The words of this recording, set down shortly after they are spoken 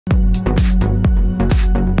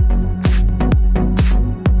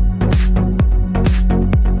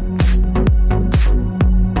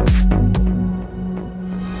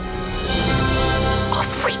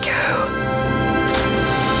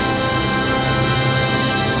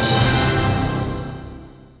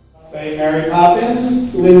Mary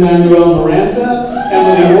Poppins, Lin-Manuel Miranda,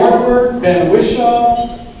 Emily Wartburg, Ben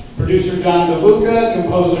Wishaw, producer John DeLuca,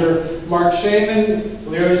 composer Mark Shaman,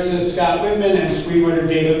 lyricist Scott Whitman, and screenwriter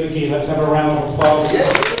David McGee. Let's have a round of applause. Yeah.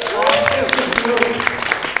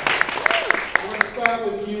 I'm going to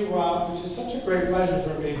start with you, Rob, which is such a great pleasure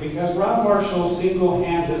for me, because Rob Marshall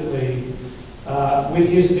single-handedly, with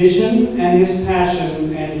his vision and his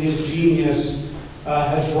passion and his genius,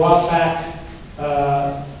 has brought back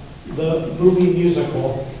the movie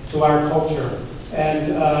musical to our culture.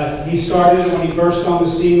 And he started when he burst on the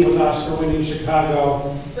scene with Oscar-winning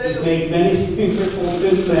Chicago. He's made many musicals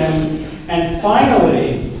since then. And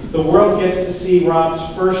finally, the world gets to see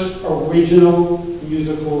Rob's first original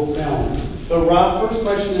musical film. So Rob, first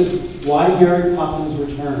question is, why Mary Poppins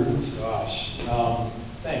Returns? Gosh,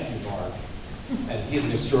 thank you, Mark. And he's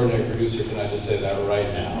an extraordinary producer, can I just say that right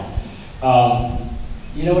now.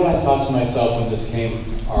 You know what I thought to myself when this came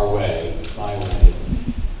our way, my way?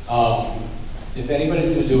 If anybody's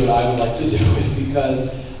going to do it, I would like to do it,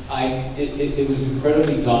 because it was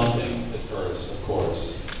incredibly daunting at first, of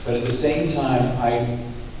course. But at the same time, I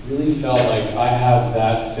really felt like I have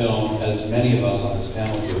that film, as many of us on this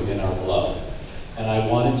panel do, in our blood. And I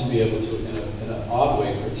wanted to be able to, in an odd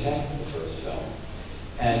way, protect the first film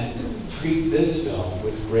and treat this film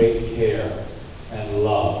with great care and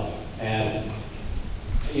love. And,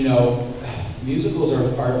 you know, musicals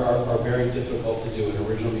are very difficult to do. An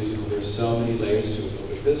original musical, there's so many layers to it. But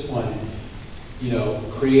with this one, you know,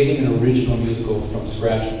 creating an original musical from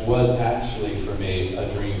scratch was actually, for me, a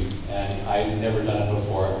dream. And I'd never done it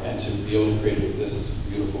before. And to be able to create it with this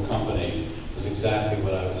beautiful company was exactly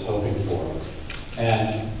what I was hoping for.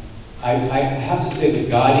 And I have to say, the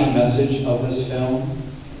guiding message of this film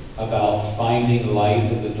about finding light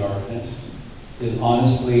in the darkness is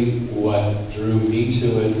honestly what drew me to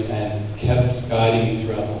it and kept guiding me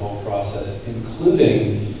throughout the whole process,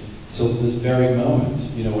 including till this very moment,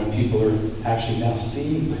 you know, when people are actually now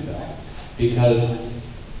seeing the film. Because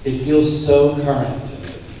it feels so current to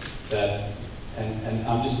me that, and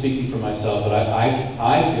I'm just speaking for myself, but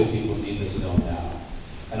I feel people need this film now.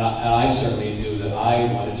 And I certainly knew that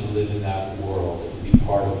I wanted to live in that world and be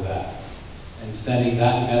part of that. And sending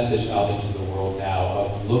that message out into the world now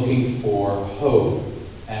of looking for hope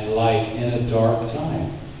and light in a dark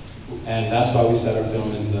time. And that's why we set our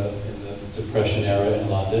film in the Depression era in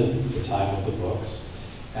London, the time of the books.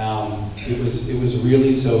 It was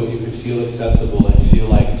really so you could feel accessible and feel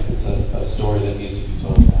like it's a story that needs to be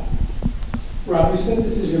told now. Rob, you said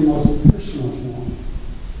this is your most personal film.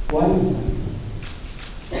 Why is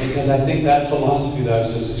that? Because I think that philosophy that I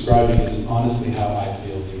was just describing is honestly how I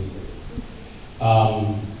feel deeply.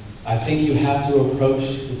 I think you have to approach,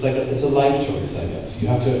 it's a life choice, I guess. You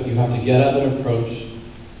have to get up and approach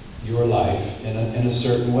your life in a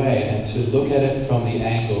certain way, and to look at it from the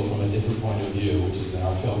angle, from a different point of view, which is in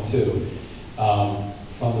our film too.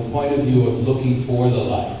 From the point of view of looking for the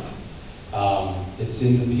light. It's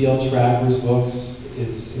in the P.L. Travers books.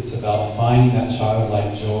 It's about finding that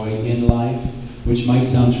childlike joy in life, which might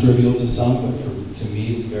sound trivial to some, but to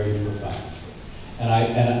me it's very profound. And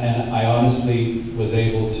I honestly was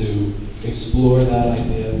able to explore that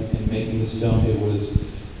idea in making this film. It was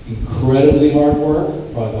incredibly hard work,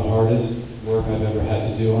 probably the hardest work I've ever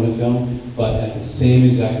had to do on a film, but at the same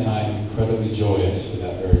exact time, incredibly joyous for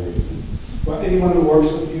that very reason. Well, anyone who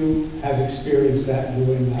works with you has experienced that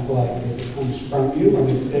doing that life, because it comes from you and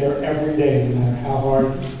it's there every day, no matter how hard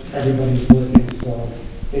everybody's working. So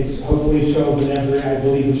it hopefully shows in I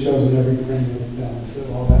believe it shows in every frame of the film,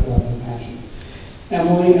 so all that love and passion.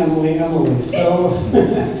 Emily. So,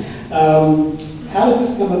 how did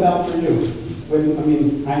this come about for you? I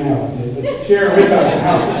know it did, but share with us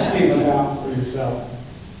how it came about for yourself.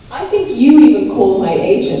 I think you even called my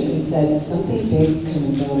agent and said, something big's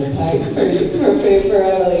coming down the pipe for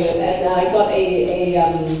Emily. And I got a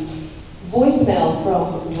voicemail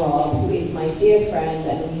from Rob, who is my dear friend,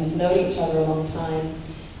 and we have known each other a long time.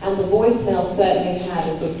 And the voicemail certainly had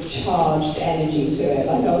a sort of charged energy to it.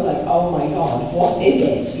 Like I was like, oh my God, what is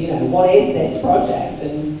it? You know, what is this project?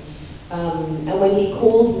 And when he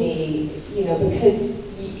called me, you know, because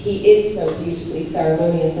he is so beautifully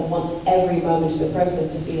ceremonious and wants every moment of the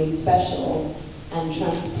process to feel special and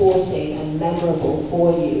transporting and memorable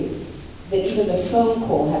for you, that even the phone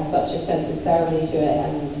call had such a sense of ceremony to it.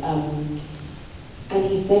 And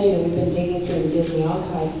he said, you know, we've been digging through the Disney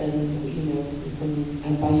archives and, you know,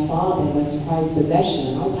 and by far their most prized possession.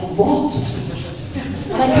 And I was like, what?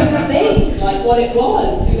 And I couldn't think like what it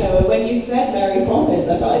was, you know. And when you said Mary Poppins,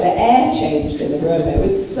 I felt like the air changed in the room. It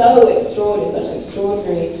was so extraordinary, such an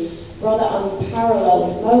extraordinary, rather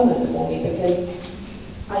unparalleled moment for me, because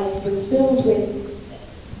I was filled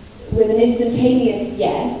with an instantaneous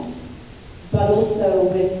yes, but also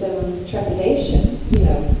with some trepidation, you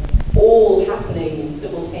know, all happening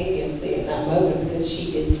simultaneously in that moment because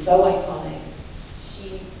she is so iconic.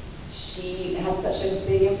 She had such a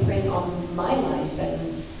big imprint on my life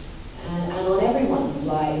and on everyone's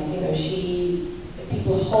lives. You know,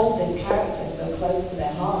 people hold this character so close to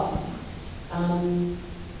their hearts.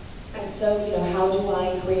 And so, you know, how do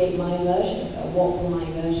I create my version of her? What will my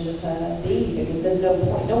version of her be? Because there's no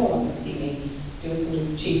point, no one wants to see me do a sort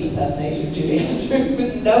of cheap impersonation of Julie Andrews,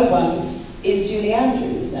 because no one is Julie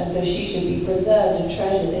Andrews, and so she should be preserved and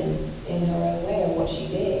treasured in her own way of what she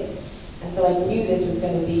did. And so I knew this was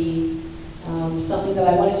going to be something that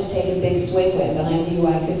I wanted to take a big swing with, and I knew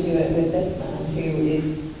I could do it with this man, who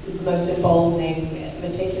is the most emboldening,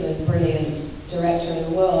 meticulous, brilliant director in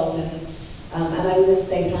the world. And I was in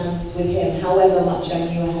safe hands with him, however much I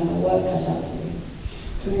knew I had my work cut out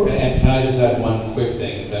for me. And can I just add one quick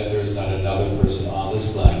thing, that there's not another person on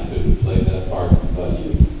this planet who played that part but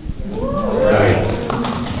you. Right.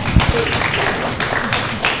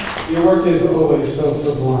 Your work is always so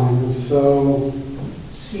sublime, so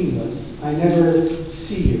seamless. I never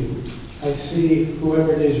see you. I see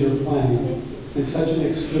whoever it is you're playing in such an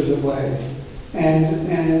exquisite way.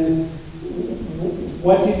 And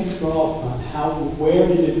what did you draw from? Where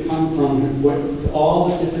did it come from? All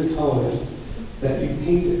the different colors that you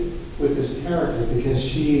painted with this character, because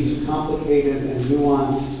she's complicated and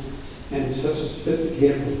nuanced, and it's such a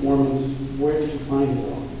sophisticated performance. Where did you find it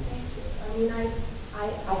all? I mean,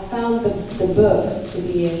 I found the books to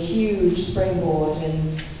be a huge springboard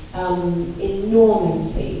and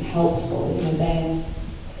enormously helpful. You know,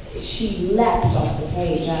 she leapt off the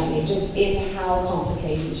page at me, just in how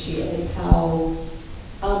complicated she is, how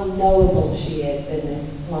unknowable she is in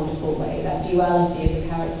this wonderful way. That duality of the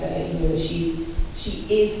character, you know, that she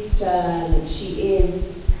is stern and she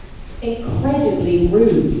is incredibly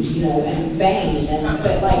rude, you know, and vain,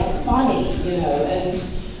 but like funny, you know,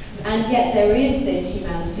 and yet there is this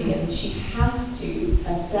humanity, and she has to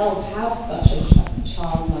herself have such a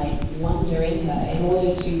childlike wonder in her in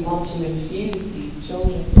order to want to infuse these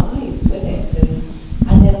children's lives with it,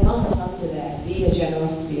 and there must under there be a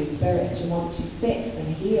generosity of spirit to want to fix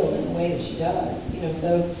and heal in the way that she does, you know.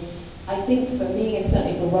 So I think for me, and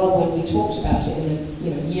certainly for Rob, when we talked about it in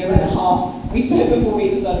the year and a half we spent before we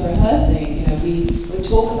even started rehearsing, you know, we would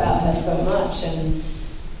talk about her so much, and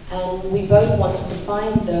we both wanted to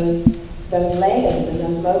find those layers and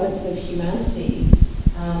those moments of humanity.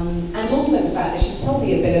 And also the fact that she's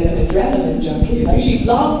probably a bit of an adrenaline junkie. Like, she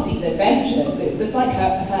loves these adventures. It's like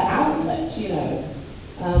her outlet, you know.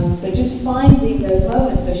 So just finding those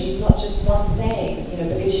moments so she's not just one thing, you know,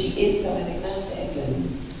 because she is so enigmatic. And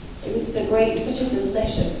it was such a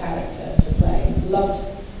delicious character to play. Loved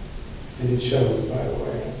it. And it shows, by the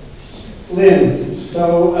way. Lynn,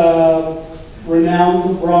 so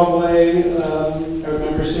renowned Broadway. I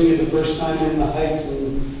remember seeing it the first time in the Heights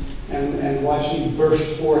and watching you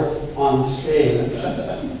burst forth on stage.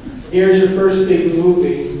 Here's your first big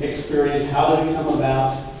movie experience. How did it come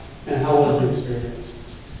about, and how was the experience?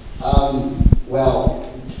 Well,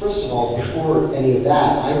 first of all, before any of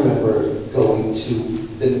that, I remember going to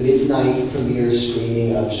the midnight premiere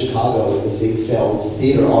screening of Chicago at the Ziegfeld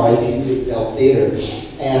Theater, RIP Ziegfeld Theater,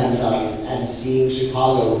 and seeing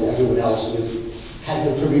Chicago with everyone else who had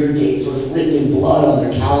the premiere date sort of written in blood on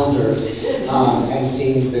their calendars, and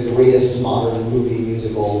seeing the greatest modern movie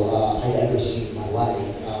musical I'd ever seen in my life.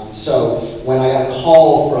 So when I got a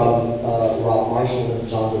call from Rob Marshall and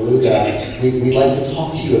John DeLuca, we'd like to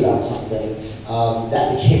talk to you about something,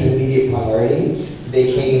 that became an immediate priority.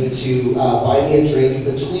 They came to buy me a drink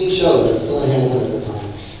between shows. I was still in Hamilton at the time.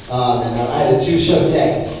 And I had a 2-show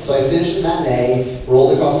day. So I finished the matinee,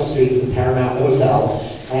 rolled across the street to the Paramount Hotel,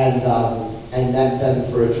 and met them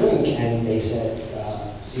for a drink. And they said,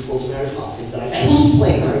 sequel to Mary Poppins. And I said, who's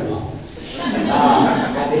playing Mary Poppins?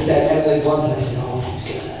 And they said, Emily Blunt. And I said, oh, that's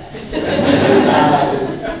good.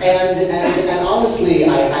 And honestly, I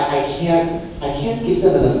can't give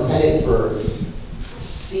them enough credit for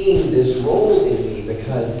seeing this role in me,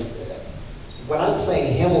 because when I'm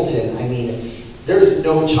playing Hamilton, I mean, there's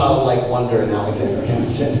no childlike wonder in Alexander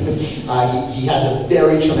Hamilton. He has a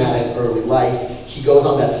very traumatic early life. He goes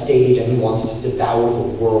on that stage and he wants to devour the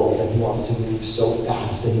world, and he wants to move so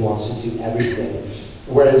fast, and he wants to do everything.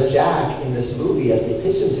 Whereas Jack, in this movie, as they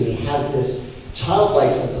pitched him to me, has this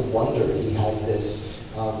childlike sense of wonder. He has this,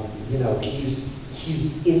 you know,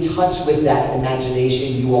 he's in touch with that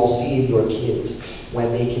imagination you all see in your kids when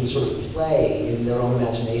they can sort of play in their own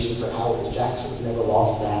imagination for hours. Jack sort of never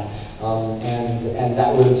lost that. And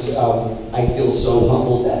that was, I feel so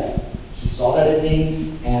humbled that he saw that in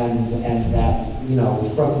me, and that, you know,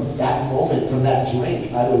 from that moment, from that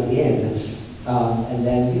drink I was in, and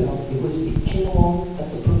then, you know, it came along at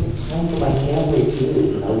the perfect time for my family too.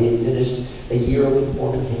 You know, we had finished a year of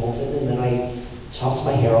performing Hamilton, and then I chopped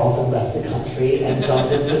my hair off and left the country and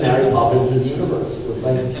jumped into Mary Poppins' universe. It was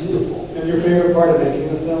like beautiful. And your favorite part of making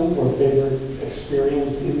the film, or favorite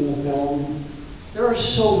experience in the film? There are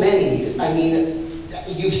so many. I mean,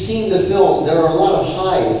 you've seen the film. There are a lot of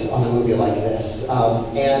highs on a movie like this,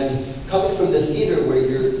 and coming from the theater where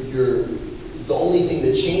you're the only thing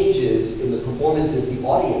that changes in the performance is the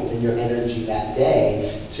audience and your energy that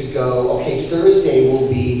day. To go, okay, Thursday we'll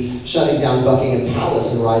be shutting down Buckingham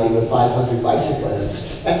Palace and riding with 500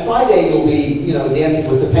 bicyclists, and Friday you'll be, you know, dancing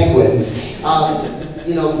with the penguins.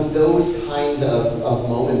 You know, those kind of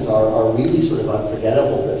moments are really sort of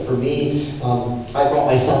unforgettable. But for me, I brought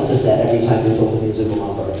my son to set every time we filmed a musical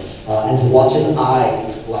number, and to watch his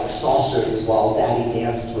eyes like saucers while Daddy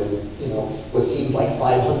danced with, you know, what seems like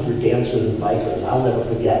 500 dancers and bikers. I'll never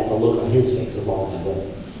forget the look on his face as long as I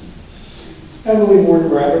live. Emily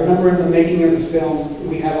Mortimer, I remember in the making of the film,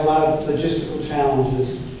 we had a lot of logistical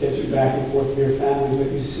challenges to get you back and forth with your family,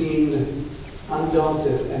 but you seemed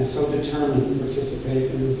undaunted and so determined to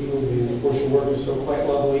participate in this movie, and of course your work is so quite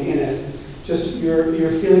lovely in it. Just your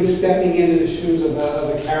feeling stepping into the shoes of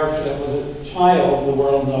a character that was a child, the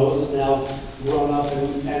world knows, is now grown up,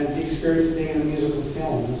 and the experience of being in a musical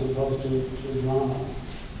film as opposed to a drama.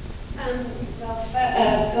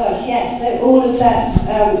 Gosh, yes, so all of that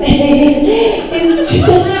is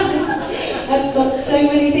true. I've got so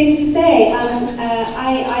many things to say.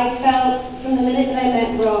 I felt from the minute that I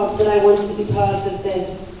met Rob that I wanted to be part of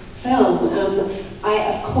this film.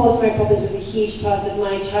 Of course, Mary Poppins was a huge part of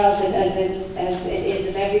my childhood, as it is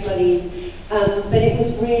of everybody's. But it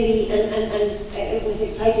was really, and it was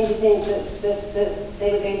exciting to think that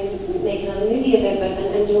they were going to make another movie of it,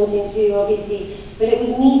 and daunting too, obviously. But it was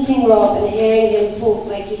meeting Rob and hearing him talk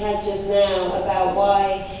like he has just now about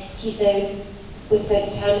why he was so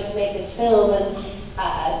determined to make this film, and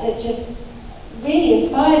that just really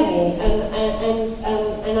inspired me. And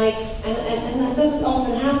that doesn't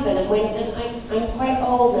often happen. I'm quite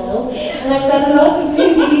old now, and I've done a lot of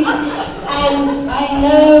movies, and I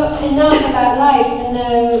know enough about life to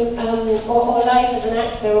know, or life as an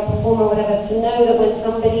actor or performer or whatever, to know that when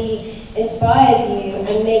somebody inspires you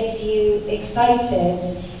and makes you excited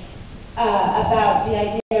about the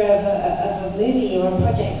idea of a movie or a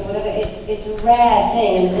project or whatever, it's a rare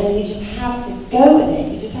thing, and you just have to go with it.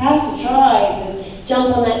 You just have to try to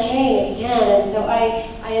jump on that train if you can. And so I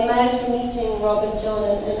emerged from meeting Rob and John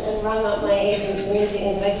and rang up my agents and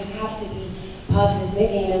meetings, and I just have to be part of this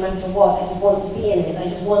movie no matter what. I just want to be in it. I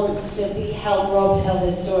just want to help Rob tell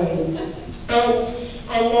this story.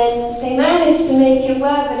 And then they managed to make it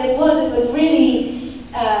work, but it was really,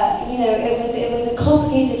 you know, it was a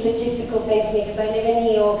complicated logistical thing for me because I live in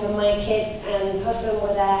New York and my kids and husband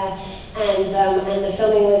were there, and the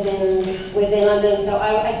filming was in London. So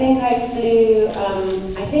I think I flew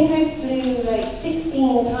like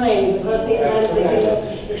 16 times across the Atlantic.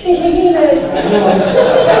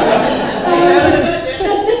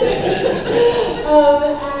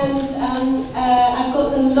 I've got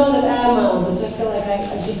a lot of air miles, which I feel like I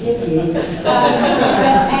should give you.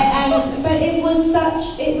 But it was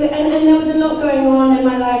and there was a lot going on in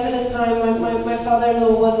my life at the time. My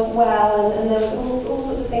father-in-law wasn't well, and there was all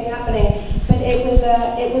sorts of things happening. But it was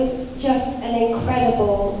just an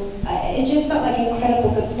incredible. It just felt like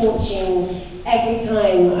incredible good fortune every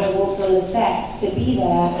time I walked on the set to be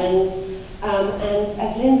there, and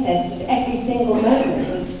as Lynn said, just every single moment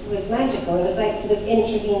was magical. It was like sort of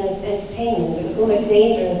intravenous entertainment. It was almost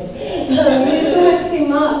dangerous. It was almost too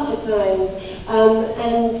much at times.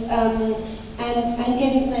 And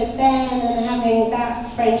getting to know Ben and having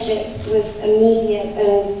that friendship was immediate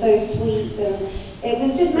and so sweet, and it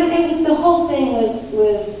was just the whole thing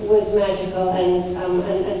was magical and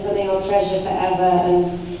something I'll treasure forever, and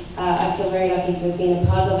I feel very lucky to have been a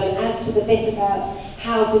part of. And as to the bit about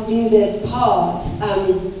how to do this part, I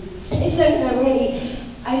don't know really.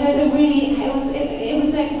 It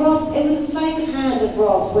was like Rob. It was a sleight of hand of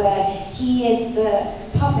Rob's, where he is the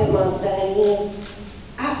puppet master and he's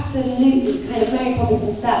absolutely kind of Mary Poppins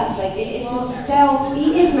himself. Like it's a stealth.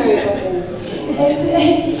 He is Mary Poppins.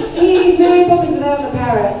 He's Mary Poppins without the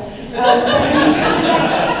parrot.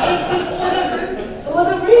 It's a sort of, well,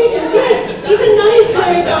 the rudeness. Yes, he's a nice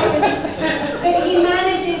Mary Poppins, but he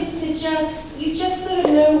manages to you just sort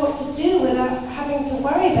of know what to do without having to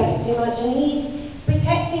worry about it too much, and he's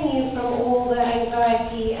protecting you from all the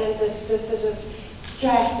anxiety and the sort of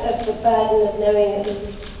stress of the burden of knowing that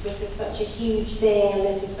this is such a huge thing and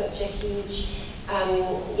this is such a huge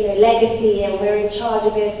legacy and we're in charge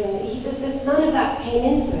of it, and none of that came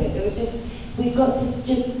into it. It was just, we've got to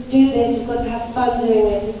just do this, we've got to have fun doing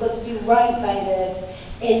this, we've got to do right by this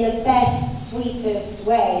in the best, sweetest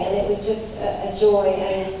way, and it was just a joy,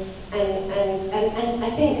 and I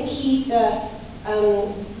think the key to, the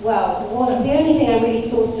only thing I really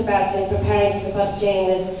thought about in preparing for the Buck Jane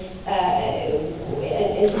was,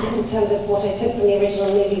 in terms of what I took from the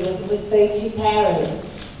original movie, was those two parents,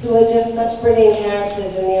 who are just such brilliant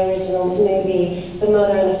characters in the original movie, the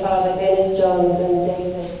mother and the father, Dennis Johns and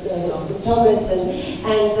David Tomlinson,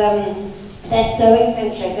 and they're so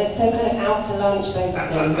eccentric, they're so kind of out to lunch, both of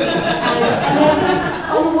them. And they're sort of,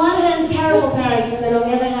 on the one hand, terrible parents, and then on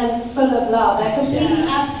the other hand, full of love. They're completely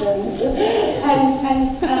absent. And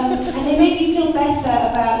they make you feel better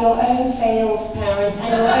about your own failed parents and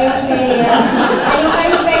your own failure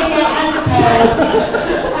as a parent.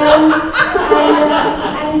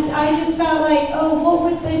 And I just felt like, oh, what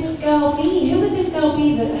would this girl be? Who would this girl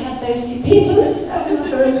be that had those two people as her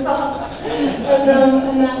mother and father?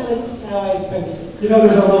 And that was how I approached it. You know,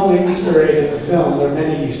 there's a lovely Easter egg in the film. There are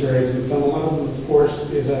many Easter eggs in the film. One of them, of course,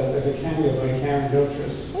 is a cameo by Karen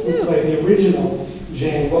Dotrice, who played the original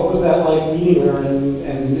Jane. What was that like meeting her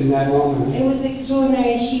in that moment? It was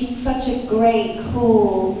extraordinary. She's such a great,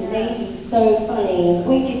 cool lady, so funny,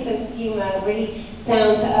 wicked sense of humour, really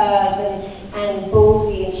down to earth and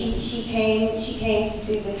ballsy. And she came to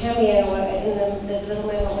do the cameo. There's a little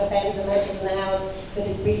moment where Ben's emerging from the house with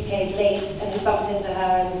his briefcase late, and he bumps into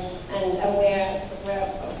her, and we're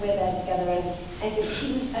there together. And she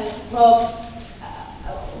was, and Rob,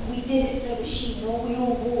 we did it so that we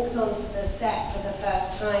all walked onto the set for the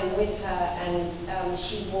first time with her, and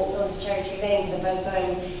she walked onto Cherry Tree Lane for the first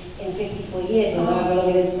time in 54 years, or however long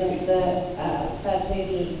it is since the first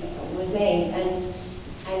movie was made, and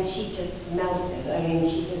she just melted. I mean,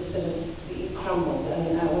 she just sort of crumbled,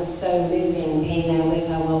 and that was so moving being there with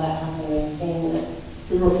her while that happened and seeing that.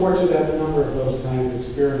 We were fortunate to have a number of those kind of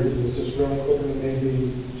experiences. Just really quickly,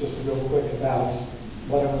 maybe just to go quick about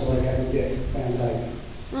what it was like having Dick Van Dyke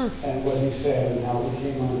and what he said and how he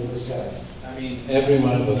came onto the set. I mean, every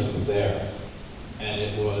one of us was there, and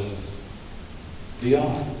it was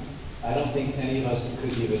beyond. I don't think any of us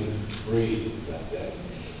could even breathe that day,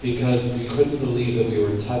 because we couldn't believe that we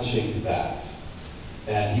were touching that.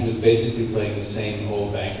 And he was basically playing the same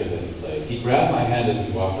old banker that he played. He grabbed my hand as we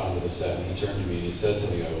walked onto the set, and he turned to me and he said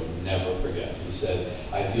something I will never forget. He said,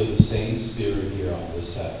 "I feel the same spirit here on this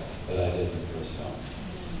set that I did in the first film."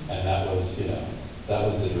 And that was, that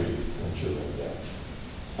was the dream come true right there.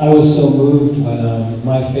 I was so moved when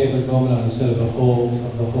my favorite moment on the set of the whole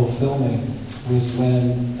filming was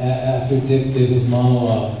when after Dick did his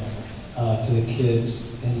monologue to the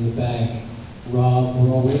kids in the bank, we're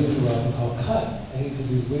all waiting for Rob to call cut, because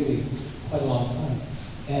he was waiting quite a long time,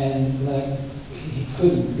 and he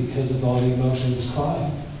couldn't because of all the emotion. He was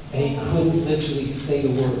crying, and he couldn't literally say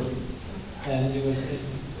the word, and it was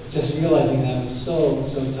just realizing that was so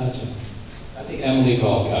touching. I think Emily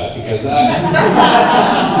called cut because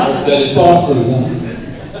I said it's awesome.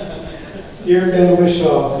 You're Ben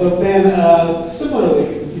Whishaw. So Ben,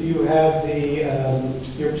 similarly, you have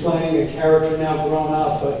you're playing a character now grown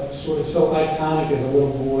up, but sort of so iconic as a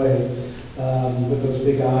little boy with those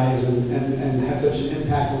big eyes and had such an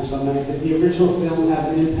impact on so many. Did the original film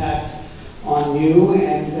have an impact on you?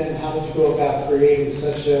 And then how did you go about creating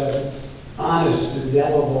such a honest,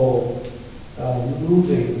 indelible,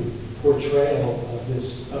 moving portrayal of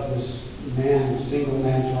this man, single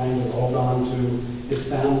man trying to hold on to his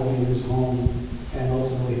family, his home, and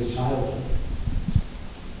ultimately his childhood?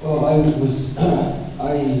 Well, I was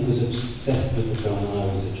obsessed with the film when I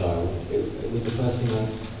was a child. It was the first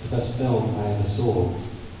film I ever saw.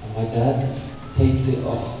 And my dad taped it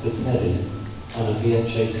off the telly on a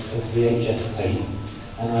VHS tape,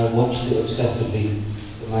 and I watched it obsessively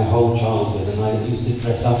my whole childhood. And I used to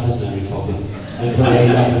dress up as Mary Poppins and parade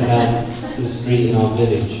up and down the street in our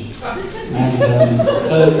village. And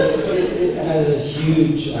so it had a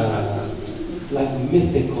huge,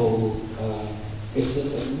 mythical.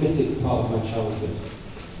 It's a mythic part of my childhood.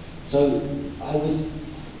 So I was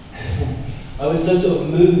so sort of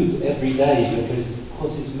moved every day, because of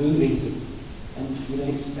course it's moving to, and you don't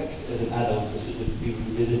expect as an adult to sort of be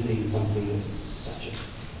revisiting something that's such a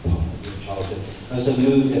part of your childhood. I was so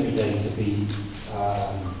moved every day to be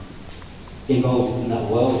involved in that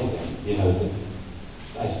world again, that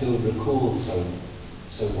I still recall so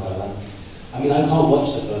well. I mean, I can't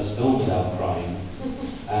watch the first film without crying,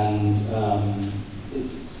 and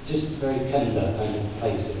it's just a very tender kind of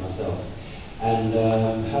place in myself. And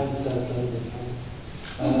how did I play the film?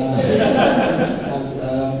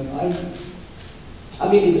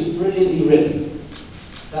 I mean, it was brilliantly written.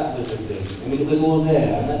 That was the thing. I mean, it was all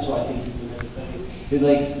there, and that's what I think people never say. It's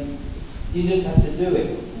like, you just have to do it.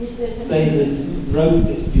 David wrote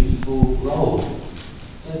this beautiful role,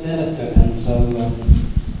 so delicate and so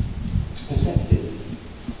perceptive.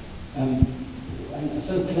 And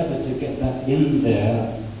so clever to get that in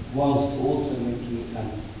there, whilst also making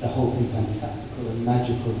the whole thing fantastical and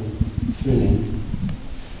magical and thrilling.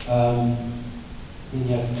 And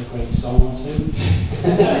you have a great song or two.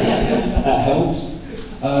 That helps.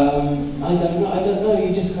 I don't know,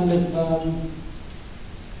 you just kind of,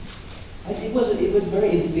 it was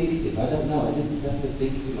very instinctive, I don't know, I didn't have to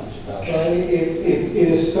think too much about it. Well, it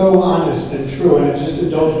is so honest and true, and just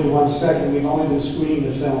indulge me 1 second, we've only been screening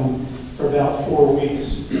the film for about 4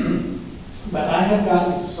 weeks, but I have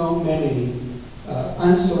gotten so many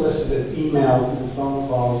unsolicited emails and phone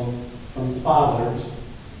calls from fathers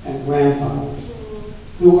and grandfathers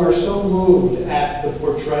who are so moved at the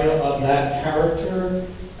portrayal of that character,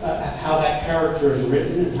 at how that character is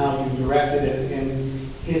written and how you directed it, and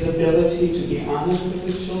his ability to be honest with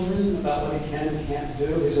his children about what he can and can't do,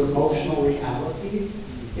 his emotional reality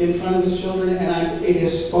in front of his children, and it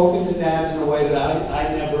has spoken to dads in a way that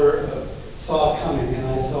I never saw coming, and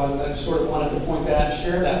I sort of wanted to point that out and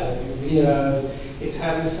share that with you, because it's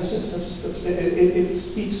having such a, it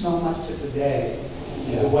speaks so much to today.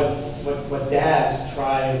 You know, what dads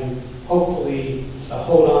try and hopefully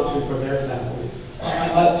hold on to for their families.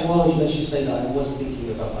 Well, as you say that, I was thinking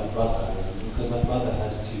about my brother, because my brother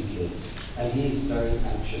has 2 kids, and he's very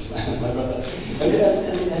anxious man, my brother.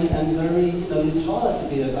 And very, you know, it's hard to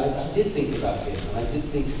be, I did think about him, and I did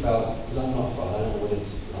think about, because I'm not a father, I don't know what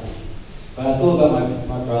it's like. But I thought about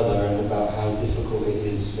my brother and about how difficult it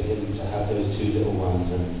is for him to have those 2 little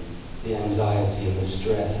ones, and the anxiety and the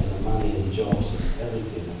stress and the money and jobs and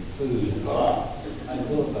everything and food and I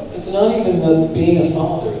thought about that. It's not even being a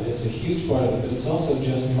father, it's a huge part of it, but it's also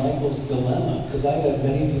just Michael's dilemma, because I've had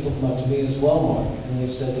many people come up to me as well, Mark, and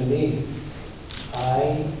they've said to me,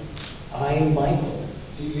 I'm Michael.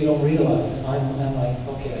 You don't realize I'm like,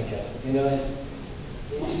 okay, I get it. You know,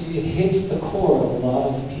 it hits the core of a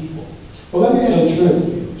lot of people. Well, let me so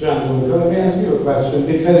true. John, let me ask you a question,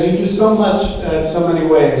 because you do so much in so many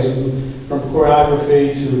ways, from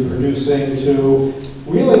choreography to producing to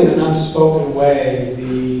really in an unspoken way,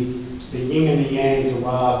 the yin and the yang to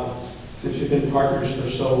Rob, since you've been partners for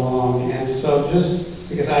so long. And so just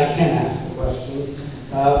because I can ask the question,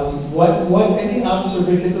 what any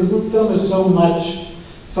observation, because the film is so much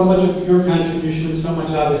of your contribution and so much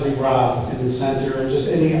obviously Rob in the center, and just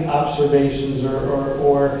any observations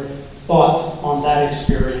or thoughts on that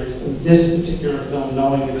experience in this particular film,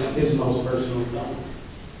 knowing it's his most personal film?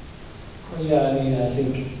 Well, yeah, I mean, I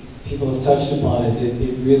think people have touched upon it.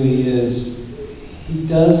 It really is. He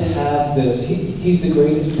does have this. He's the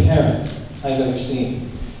greatest parent I've ever seen.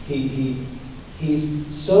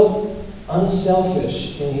 He's so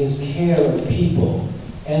unselfish in his care of people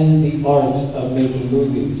and the art of making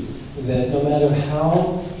movies that no matter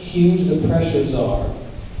how huge the pressures are,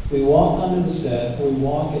 we walk onto the set, we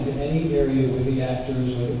walk into any area where the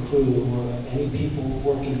actors or the crew or any people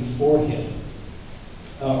working for him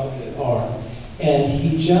are, and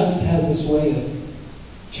he just has this way of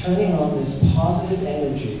turning on this positive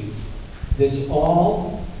energy that's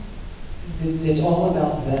all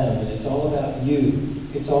about them, and it's all about you.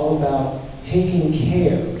 It's all about taking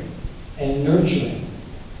care and nurturing.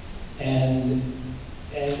 And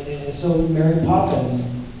so Mary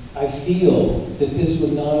Poppins, I feel that this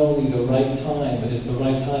was not only the right time, but it's the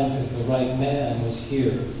right time because the right man was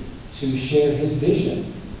here to share his vision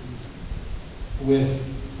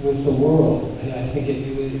with the world. And I think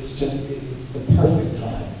it's the perfect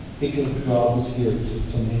time because Rob was here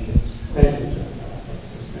to make it. Thank you, John.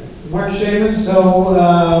 Mark Shaman,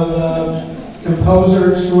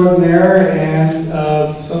 composer extraordinaire,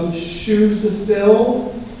 and some shoes to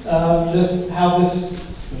fill. Just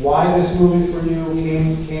why this movie for you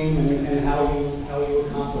came and how you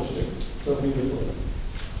accomplished it so beautifully.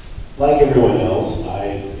 Like everyone else, it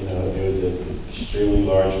was an extremely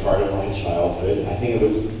large part of my childhood. I think it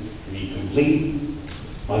was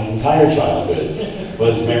my entire childhood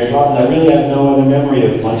was Mary Poppins. I really have no other memory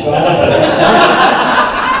of my childhood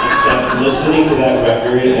except listening to that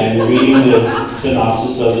record and reading the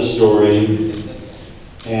synopsis of the story,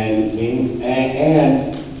 and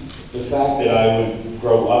the fact that I would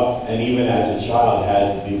grow up and even as a child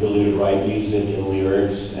had the ability to write music and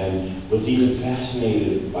lyrics and was even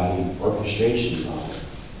fascinated by the orchestrations on it.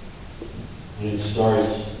 When it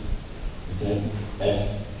starts with that F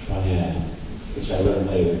triad, which I learned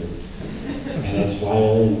later. And it's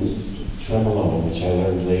violins, tremolo, which I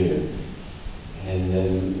learned later. And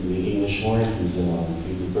then the English horn comes in on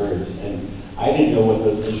Feed the Birds. And I didn't know what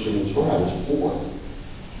those instruments were. I was 4.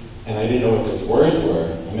 And I didn't know what those words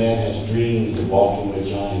were. A man has dreams of walking with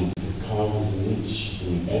giants, that carves an inch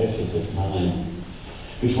in the edifice of time.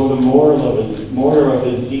 Before the mortar of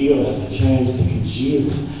his zeal has a chance to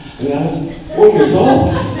congeal. I mean, I was 4 years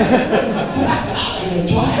old. What the fuck are they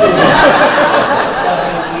talking about?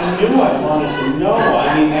 I knew I wanted to know. I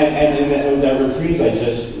mean, and that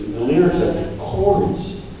reprise, the lyrics are the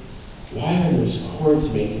chords. Why are those chords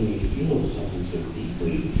making me feel something so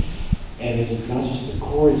deeply? And it's not just the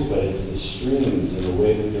chords, but it's the strings and the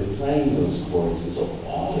way that they're playing those chords. And so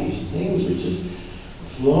all these things are just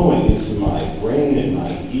flowing into my brain and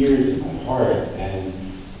my ears and my heart.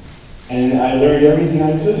 And I learned everything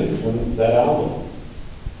I could from that album.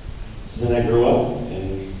 So then I grew up,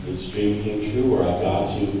 and this dream came true where I got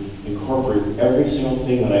to incorporate every single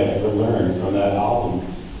thing that I ever learned from that album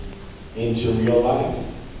into real life.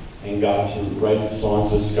 And got to write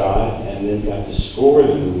songs with Scott, and then got to score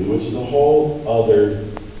the movie, which is a whole other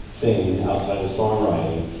thing outside of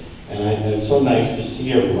songwriting. And it's so nice to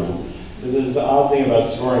see everyone. There's the odd thing about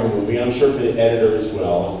scoring a movie, I'm sure for the editor as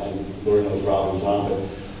well, and Lord knows Rob and John, but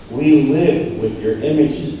we live with your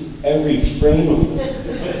images, every frame of them.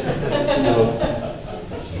 You know,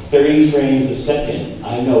 30 frames a second.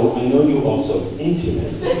 I know you also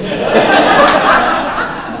intimately.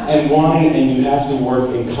 And you have to work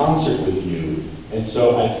in concert with you. And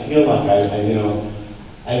so I feel like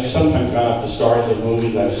I've sometimes gone up to stars of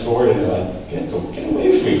movies I've scored, and they're like, get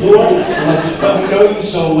away from me. Who are you? I'm like, I know you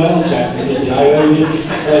so well, Jack Nicholson.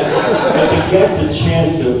 But to get the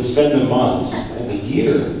chance to spend the months and the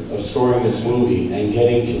year of scoring this movie and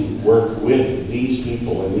getting to work with these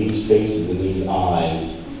people and these faces and these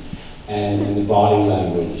eyes and the body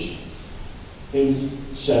language, it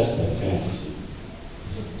was just a fantasy.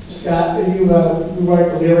 Scott, you write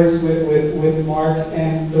the lyrics with Mark,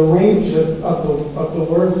 and the range of the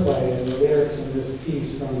wordplay and the lyrics in this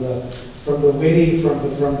piece, from the witty, from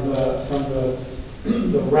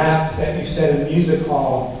the rap that you said in music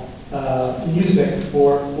hall music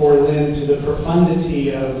for Lynn, to the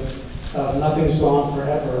profundity of Nothing's Gone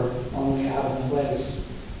Forever, Only Out of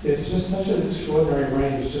Place, is just such an extraordinary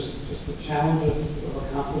range. Just the challenge of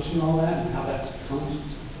accomplishing all that and how that comes.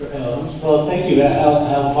 Well, thank you.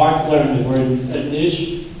 How Mark learned the word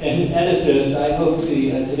niche and edifice. I hope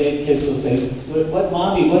the today kids will say, "What,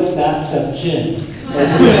 mommy? What's bathtub gin?"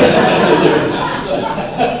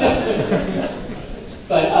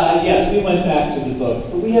 But yes, we went back to the books.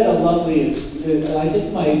 But we had a lovely experience. I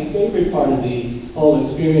think my favorite part of the whole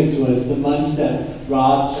experience was the months that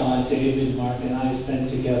Rob, John, David, Mark, and I spent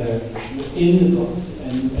together in the books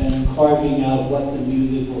and carving out what the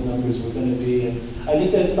musical numbers were going to be. And I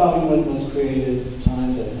think that's probably one of the most creative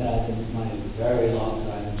times I've had in my very long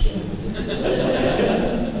time in Germany.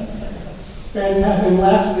 Fantastic. And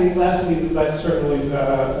lastly, but certainly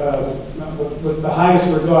with the highest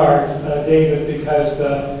regard, David, because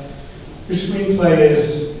your screenplay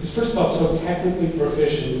is first of all so technically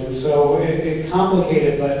proficient and so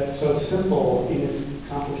complicated, but so simple in its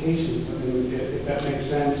complications. I mean, if that makes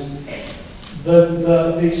sense.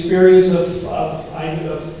 The experience of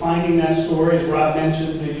finding that story, as Rob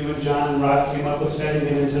mentioned, that you and John and Rob came up with, setting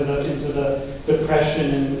it into the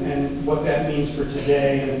depression and what that means for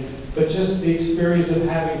today, but just the experience of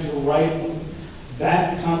having to write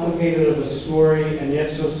that complicated of a story and yet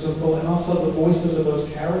so simple, and also the voices of those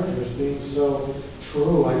characters being so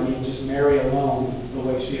true. I mean, just Mary alone, the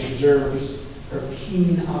way she observes, her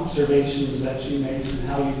keen observations that she makes, and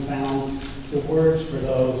how you found the words for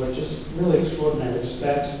those are just really extraordinary. Just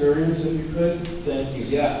that experience, if you could. Thank you.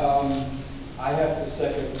 Yeah, I have to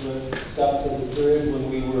second what Scott said. The period when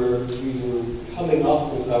we were coming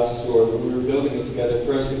up with our story, when we were building it together.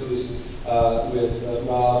 First, it was with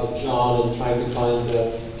Rob and John, and trying to find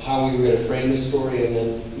how we were going to frame the story, and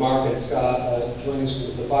then Mark and Scott joined us,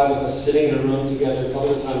 with the 5 of us sitting in a room together a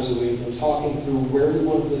couple of times a week and talking through where we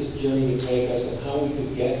wanted this journey to take us and how we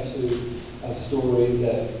could get to a story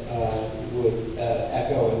that would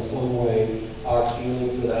echo in some way our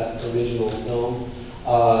feeling for that original film.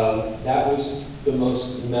 That was the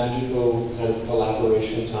most magical kind of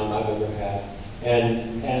collaboration time I've ever had.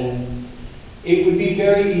 And it would be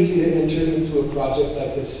very easy to enter into a project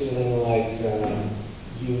like this feeling like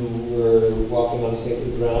you were walking on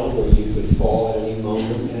sacred ground where you could fall at any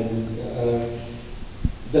moment. And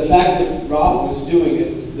the fact that Rob was doing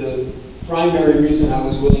it was the primary reason I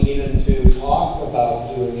was willing even to talk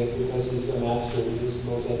about doing it, because he's a master of his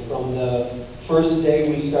music. From first day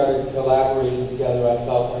we started collaborating together, I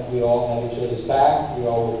felt like we all had each other's back, we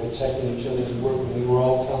all were protecting each other's work, and we were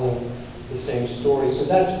all telling the same story. So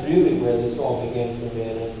that's really where this all began for me.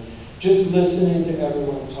 And just listening to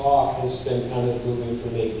everyone talk has been kind of moving for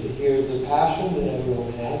me, to hear the passion that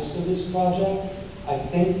everyone has for this project. I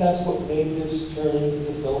think that's what made this turn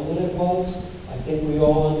into the film that it was. I think we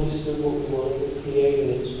all understood what we wanted to create,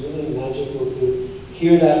 and it's really magical to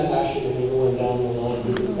hear that passion of everyone down the line,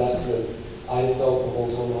 because that's what I felt the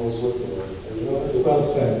whole time I was working on it. Well, it's well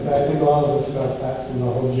said. I think all of us got that from the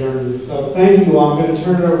whole journey. So thank you all. I'm going to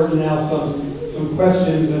turn it over to now some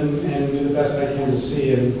questions and do the best I can to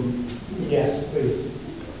see. And yes, please.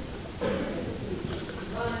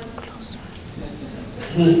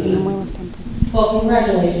 Well,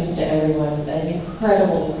 congratulations to everyone. An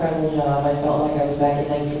incredible, incredible job. I felt like I was back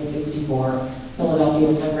in 1964, Philadelphia,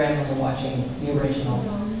 with my grandmother watching the original.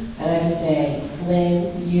 And I have to say,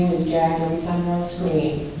 Lynn, you as Jack, every time you're on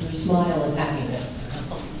screen, your smile is happiness.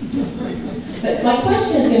 But my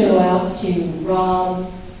question is going to go out to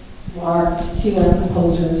Rob, Mark, two other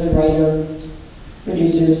composers, a writer,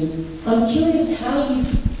 producers. I'm curious how you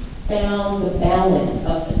found the balance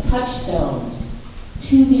of the touchstones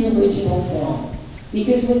to the original film.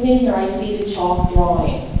 Because within here I see the chalk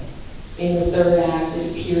drawing in the third act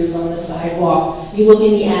that appears on the sidewalk. You look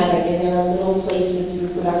in the attic and there are little placements through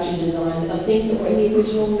production design of things that were in the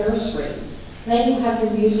original nursery. Then you have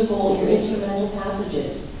your musical, your instrumental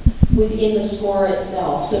passages within the score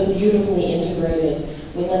itself, so beautifully integrated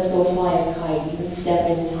with Let's Go Fly a Kite, even Step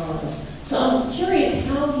in Time. So I'm curious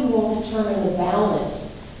how you all determine the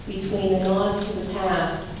balance between the nods to the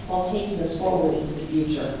past while taking us forward into the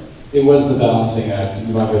future. It was the balancing act.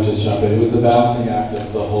 You might just jump in. It was the balancing act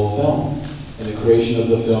of the whole film and the creation of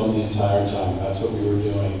the film the entire time. That's what we were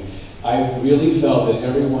doing. I really felt that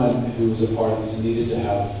everyone who was a part of this needed to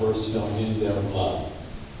have the first film in their blood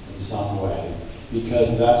in some way,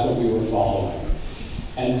 because that's what we were following.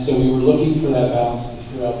 And so we were looking for that balance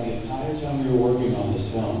throughout the entire time we were working on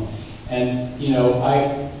this film. And, you know,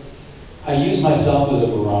 I use myself as a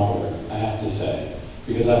barometer, I have to say,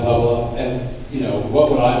 because I thought, well, and, you know, what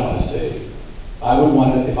would I want to see? I would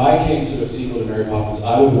want to, if I came to a sequel to Mary Poppins,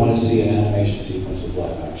 I would want to see an animation sequence with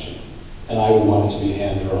live action. And I would want it to be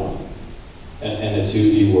hand-drawn and a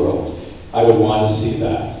 2D world. I would want to see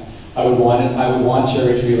that. I would want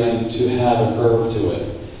Cherry Tree Lane to have a curve to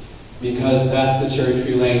it, because that's the Cherry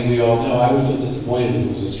Tree Lane we all know. I would feel disappointed if it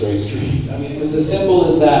was a straight street. I mean, it was as simple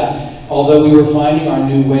as that. Although we were finding our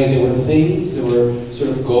new way, there were things, there were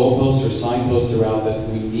sort of goalposts or signposts throughout that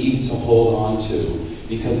we needed to hold on to,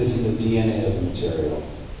 because it's in the DNA of the material.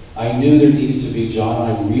 I knew there needed to be, John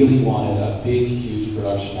and I really wanted a big, huge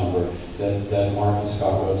production number that Mark and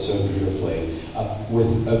Scott wrote so beautifully,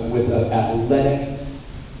 with athletic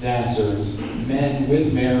dancers, men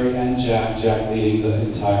with Mary and Jack leading the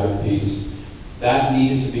entire piece. That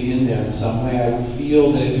needed to be in there in some way. I would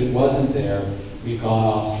feel that if it wasn't there, we'd gone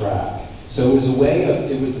off track. So it was a way of,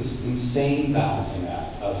 it was this insane balancing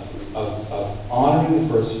act of honoring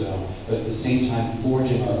the first film, but at the same time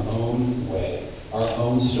forging our own way, our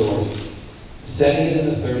own story. Setting it in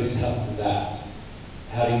the 30s helped that.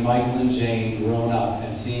 Having Michael and Jane grown up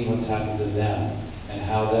and seeing what's happened to them and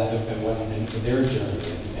how that, and their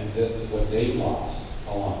journey and what they've lost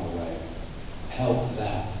along the way helped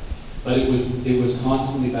that. But it was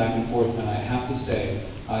constantly back and forth, and I have to say,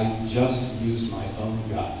 I just used my own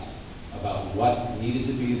gut about what needed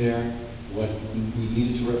to be there, what we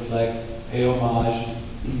needed to reflect, pay homage.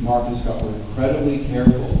 Mark and Scott were incredibly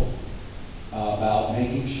careful about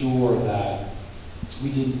making sure that we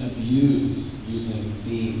didn't abuse using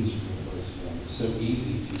themes from the first film. It's so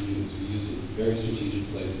easy to use. We used it in very strategic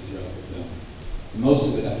places throughout the film. Most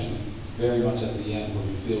of it actually very much at the end where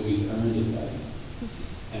we feel we've earned it right.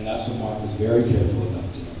 And that's what Mark was very careful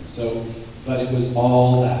about doing. So, but it was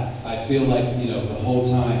all that. I feel like, you know, the whole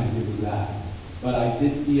time it was that. But I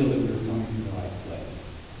did feel that we were coming from the right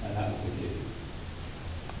place. And that was the key.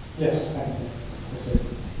 Yes, thank you. Yes, sir.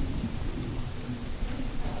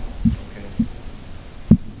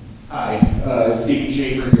 Hi, Stephen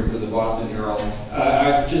Schaefer here for the Boston Herald.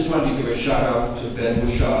 I just wanted to give a shout out to Ben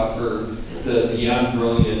Wishaw for the beyond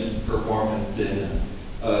brilliant performance in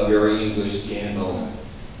A Very English Scandal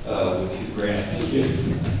with Hugh Grant. Just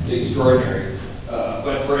extraordinary.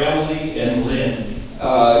 But for Emily and Lynn,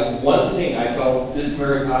 one thing I felt this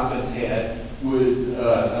Mary Poppins had was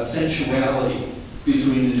a sensuality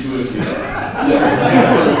between the two of you that was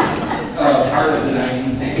never part of the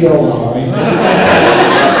 1960s.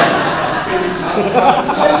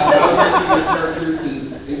 How you see your characters is,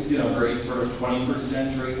 you know, very sort of 21st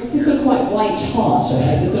century. This is a quite white hot, I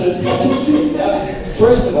had to sort of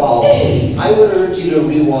First of all, I would urge you to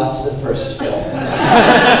rewatch the first film.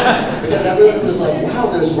 Because everyone was like, wow,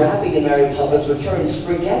 there's rapping in Mary Poppins Returns.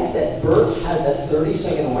 Forgets that Bert has a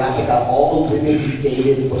 30-second rap about all the women he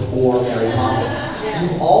dated before Mary Poppins.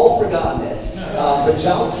 You've all forgotten it. But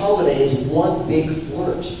John Holiday is one big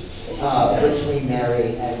flirt between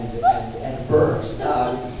Mary and Bert.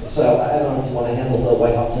 So I don't know if you want to handle the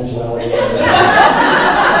white hot sensuality.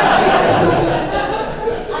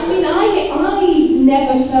 I mean, I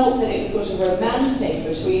never felt that it was sort of romantic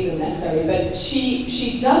between them necessarily, but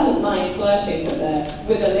she doesn't mind flirting with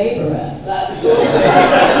a labourer. That's sort of she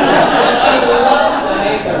loves a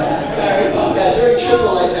labourer very much. Yeah, during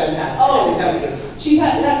Triple A, fantastic. Oh,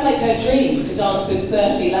 that's like her dream, to dance with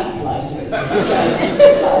 30 lamplighters. So,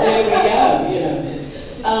 there we go, you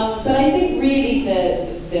know. But I think really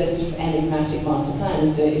the sort of enigmatic master plan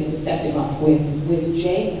is to set him up with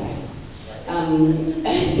Jane Banks.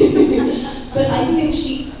 But I think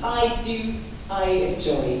I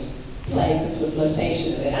enjoyed playing the sort of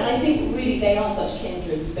flirtation of it. And I think really they are such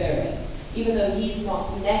kindred spirits. Even though he's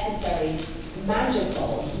not necessarily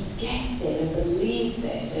magical, he gets it and believes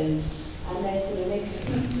it, and they're sort of in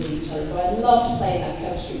cahoots with each other. So I loved playing that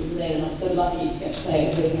chemistry with Lynn, and I'm so lucky to get to play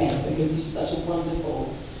it with him because he's such a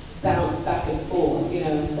wonderful bounce back and forth, you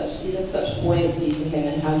know, and there's such buoyancy to him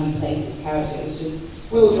and how he plays his character. It was just...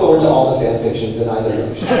 We look forward to all the fan fictions in either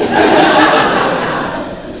direction.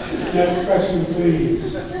 Next question,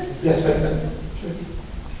 please. Yes, ma'am.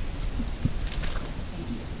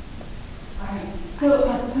 So,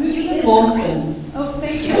 awesome. Oh,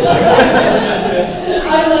 thank you.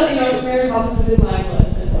 I love, Mary Poppins is in my blood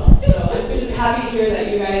as well. So I'm just happy to hear that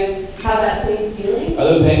you guys have that same feeling. Are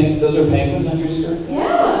those are penguins on your skirt?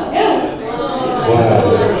 Yeah, yeah.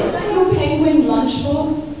 Wow. Is that your penguin lunchbox?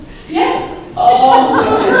 Yes. Oh,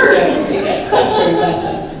 it gets better and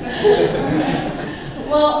better.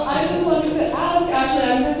 Well, I just wanted to ask, actually,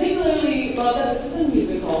 I particularly love that this is a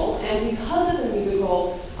musical, and because it's a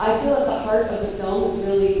musical, I feel at the heart of the film is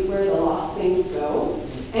really where the lost things go.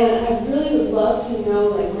 And I really would love to know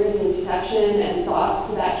like where the inception and thought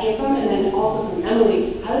for that came from, and then also from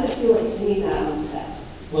Emily, how did it feel like singing that on set?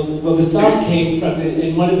 Well, the song came from,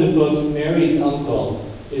 in one of the books, Mary's uncle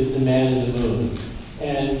is the man in the moon.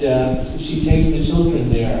 And so she takes the children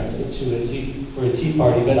there for a tea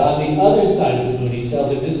party. But on the other side of the moon, he tells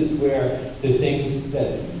her this is where the things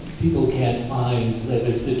that people can't find live.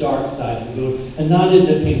 It's the dark side of the moon. And not in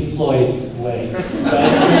the Pink Floyd way. That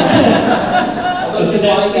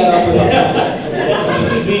seemed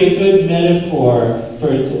to be a good metaphor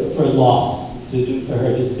for loss, for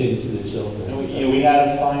her to sing to the children. We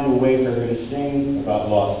had to find a way for her to sing about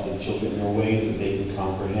loss to the children in ways that they could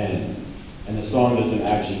comprehend. And the song doesn't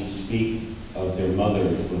actually speak of their mother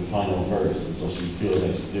for the final verse until she feels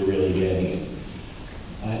like they're really getting it.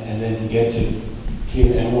 And then to get to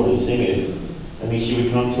hear Emily sing it, I mean, she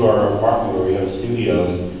would come to our apartment where we have a studio,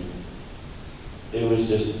 and it was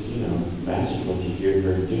just, magical to hear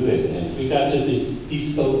her do it. And we got to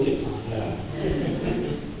bespoke it. Yeah.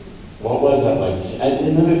 What was that like?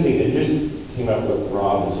 Another thing, here's the thing about what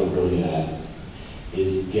Rob is so brilliant at,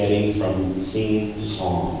 is getting from scene to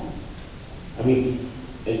song. I mean,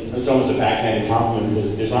 it's almost a backhanded compliment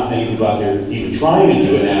because there's not many people out there even trying to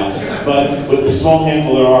do it now, but with the small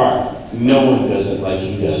handful there are, no one does it like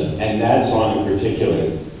he does. And that song in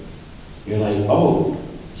particular, you're like, oh,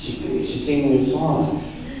 she's singing this song.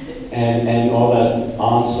 And all that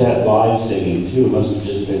on-set live singing too must have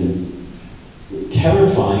just been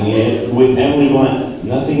terrifying. It with Emily Blunt,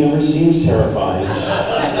 nothing ever seems terrifying.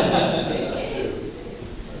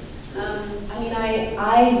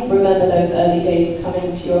 I remember those early days of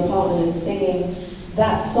coming to your apartment and singing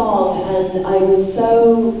that song, and I was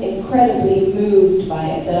so incredibly moved by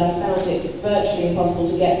it that I found it virtually impossible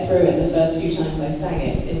to get through it the first few times I sang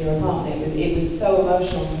it in your apartment. It was so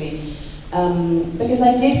emotional for me, because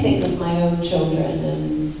I did think of my own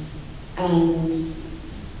children and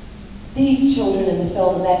these children in the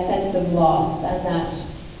film and their sense of loss, and that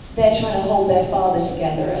they're trying to hold their father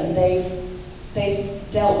together, and they've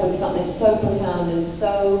dealt with something so profound and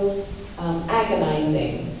so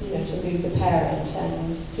agonizing, to lose a parent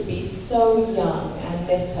and to be so young and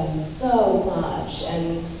miss her so much.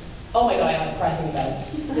 And oh my God, I have to cry thinking about it.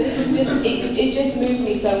 But it was just, it just moved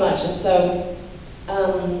me so much. And so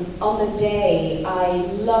on the day, it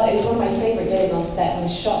was one of my favorite days on set, and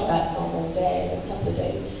we shot that song all day, a couple of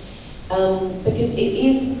days, because it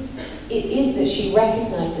is that she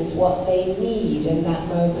recognizes what they need in that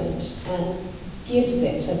moment and gives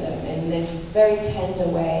it to them in this very tender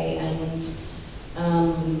way, and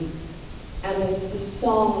the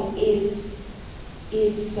song is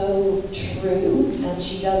is so true, and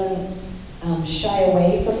she doesn't shy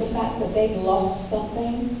away from the fact that they've lost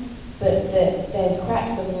something, but that there's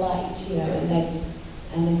cracks of light, you know, and there's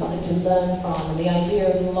something to learn from, and the idea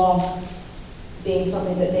of loss being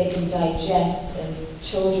something that they can digest as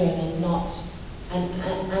children and not,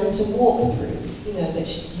 and to walk through, you know, that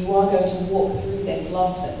you are going to walk through this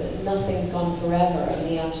loss, but that nothing's gone forever in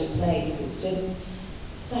the outer place. It's just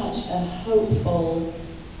such a hopeful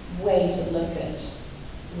way to look at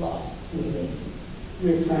loss, really. We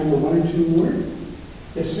have time for one or two more.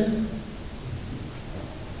 Yes, sir?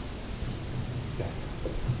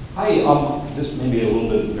 Hi, this may be a little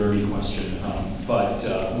bit nerdy question, but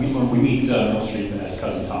we meet Meryl Streep as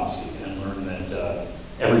Cousin Topsy and learn that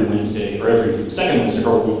every Wednesday, or every second Wednesday, her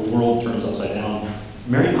world turns upside down.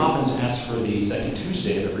 Mary Poppins asks for the second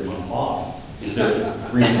Tuesday of every month off. Is there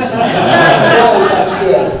reasons? Oh, that's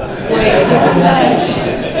good. Wait,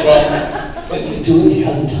 Well, What's it doing to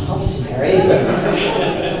Cousin Topsy, Mary?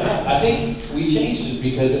 I think we changed it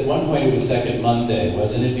because at one point it was second Monday,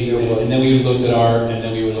 wasn't it? And then we looked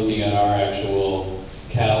at we were looking at our actual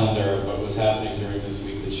calendar of what was happening during this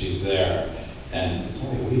week that she's there. And it's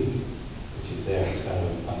only a week that she's there. It's kind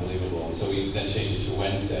of unbelievable. And so we then changed it to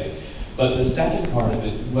Wednesday. But the second part of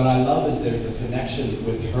it, what I love is there's a connection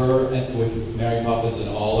with her and with Mary Poppins and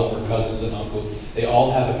all of her cousins and uncles. They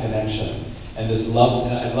all have a connection. And this love,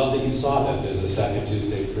 and I love that you saw that there's a second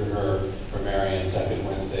Tuesday for her, for Mary, and second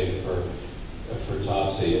Wednesday for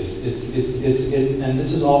Topsy. And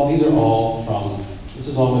this is all material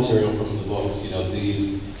from the books. You know,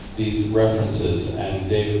 these references, and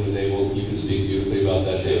David was able. You can speak beautifully about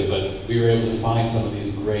that, David. But we were able to find some of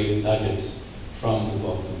these great nuggets from the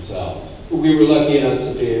books themselves. We were lucky enough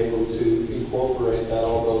to be able to incorporate that,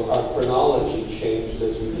 although our chronology changed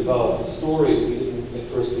as we developed the story. At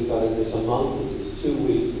first we thought, is this a month? Is this 2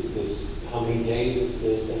 weeks? Is this, how many days is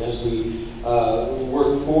this? And as we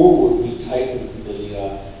worked forward, we tightened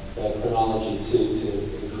the chronology to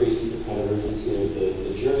increase the kind of urgency of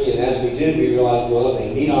the journey. And as we did, we realized, well, if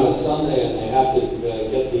they meet on a Sunday and they have to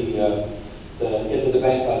get to the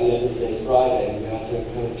bank by the end of the day Friday, we have to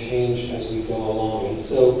kind of change as we go along. And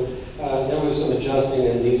so there was some adjusting,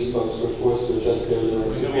 and these folks were forced to adjust their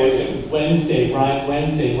lyrics. So we had to Wednesday, right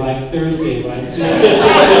Thursday, right Tuesday.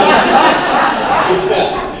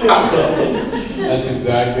 That's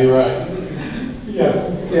exactly right. Yes,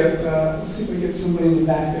 let's see if we get somebody in the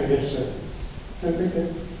back there. Yes, sir. Right there.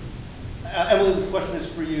 Emily, this question is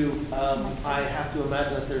for you. I have to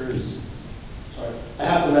imagine that there's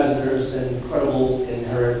an incredible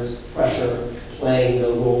inherent pressure playing the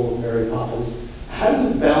role of Mary Poppins. How do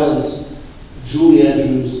you balance Julie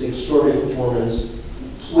Andrews' extraordinary performance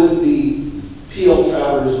with the P.L.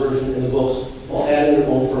 Travers version in the books while adding your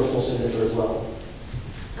own personal signature as well?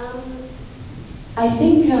 I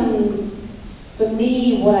think for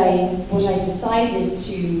me, what I decided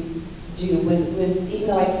to do was even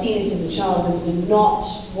though I'd seen it as a child, was not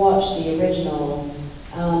watch the original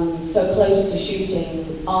so close to shooting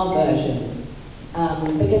our version,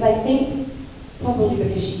 because I think probably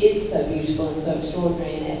because she is so beautiful and so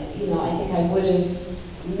extraordinary in it, you know, I think I would have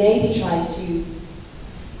maybe tried to,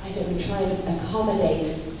 try and accommodate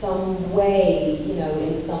in some way, you know,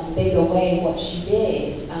 in some bigger way what she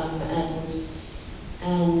did, and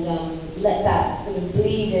let that sort of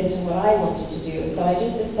bleed into what I wanted to do. And so I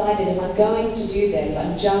just decided, if I'm going to do this,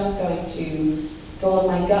 I'm just going to go on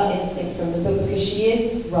my gut instinct from the book, because she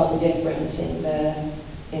is rather different in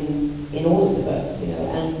all of the books, you know,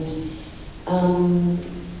 and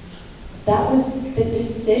that was the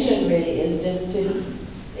decision really, is just to,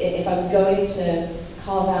 if I was going to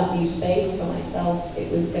carve out new space for myself,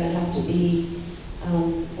 it was going to have to be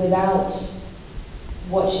without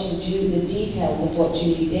watching the details of what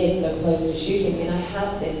Julie did so close to shooting. I mean, I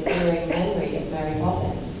have this searing memory of Mary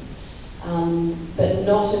Poppins, but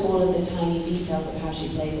not of all of the tiny details of how she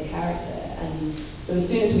played the character. And so as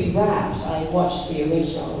soon as we wrapped, I watched the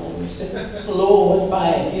original and was just floored by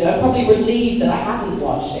it. You know, probably relieved that I hadn't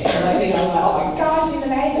watched it. And I think I was like, oh my gosh, she's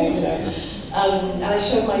amazing, you know. And I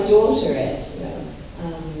showed my daughter it, you know.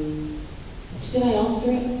 Did I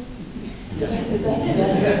answer it? Is that,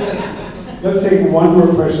 yeah. Let's take one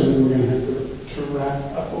more question, and we're going to have to wrap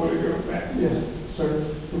up. I want to go back. Yeah, sir.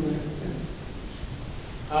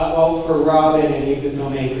 Well, for Rob and any of the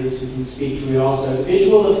filmmakers who can speak to it also, the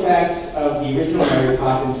visual effects of the original Mary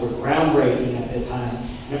Poppins were groundbreaking at the time.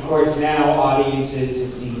 And of course now audiences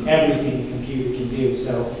have seen everything the computer can do.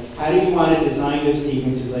 So how did you want to design those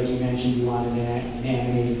sequences? Like you mentioned, you wanted an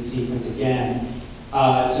animated sequence again,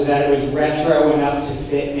 so that it was retro enough to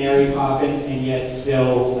fit Mary Poppins and yet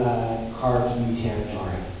still carved new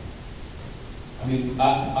territory. I mean,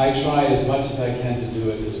 I try as much as I can to do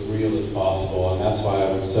it as real as possible, and that's why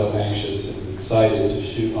I was so anxious and excited to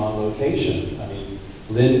shoot on location. I mean,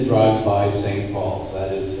 Lynn drives by St. Paul's,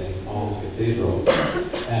 that is St. Paul's Cathedral.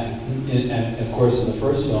 And of course, in the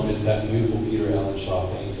first film, it's that beautiful Peter Allen Shaw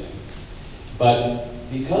painting. But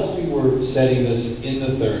because we were setting this in the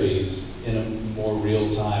 30s, in a more real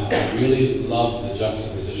time, I really loved the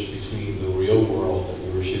juxtaposition between the real world that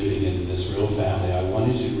we were shooting in this real family. I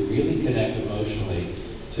wanted you to really connect emotionally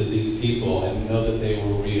to these people and know that they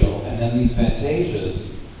were real. And then these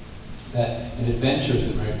fantasias and adventures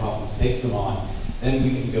that Mary Poppins takes them on, then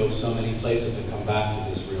we can go so many places and come back to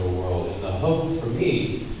this real world. And the hope for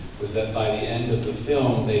me was that by the end of the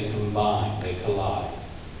film, they combine, they collide.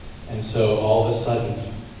 And so all of a sudden,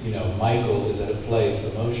 you know, Michael is at a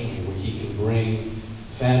place emotionally where he can bring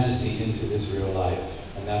fantasy into his real life.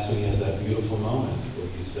 And that's when he has that beautiful moment where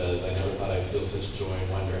he says, I never thought I'd feel such joy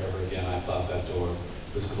and wonder ever again. I thought that door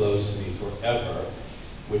was closed to me forever,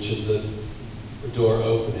 which is the door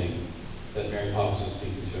opening that Mary Poppins was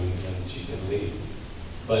speaking to him, and she can leave.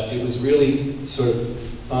 But it was really sort of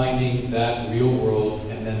finding that real world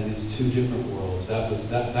and then these two different worlds. That was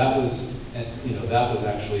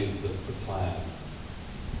actually the plan.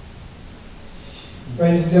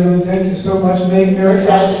 Ladies and gentlemen, thank you so much. Meg Merritt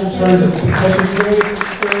has returned to such a great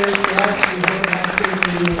story.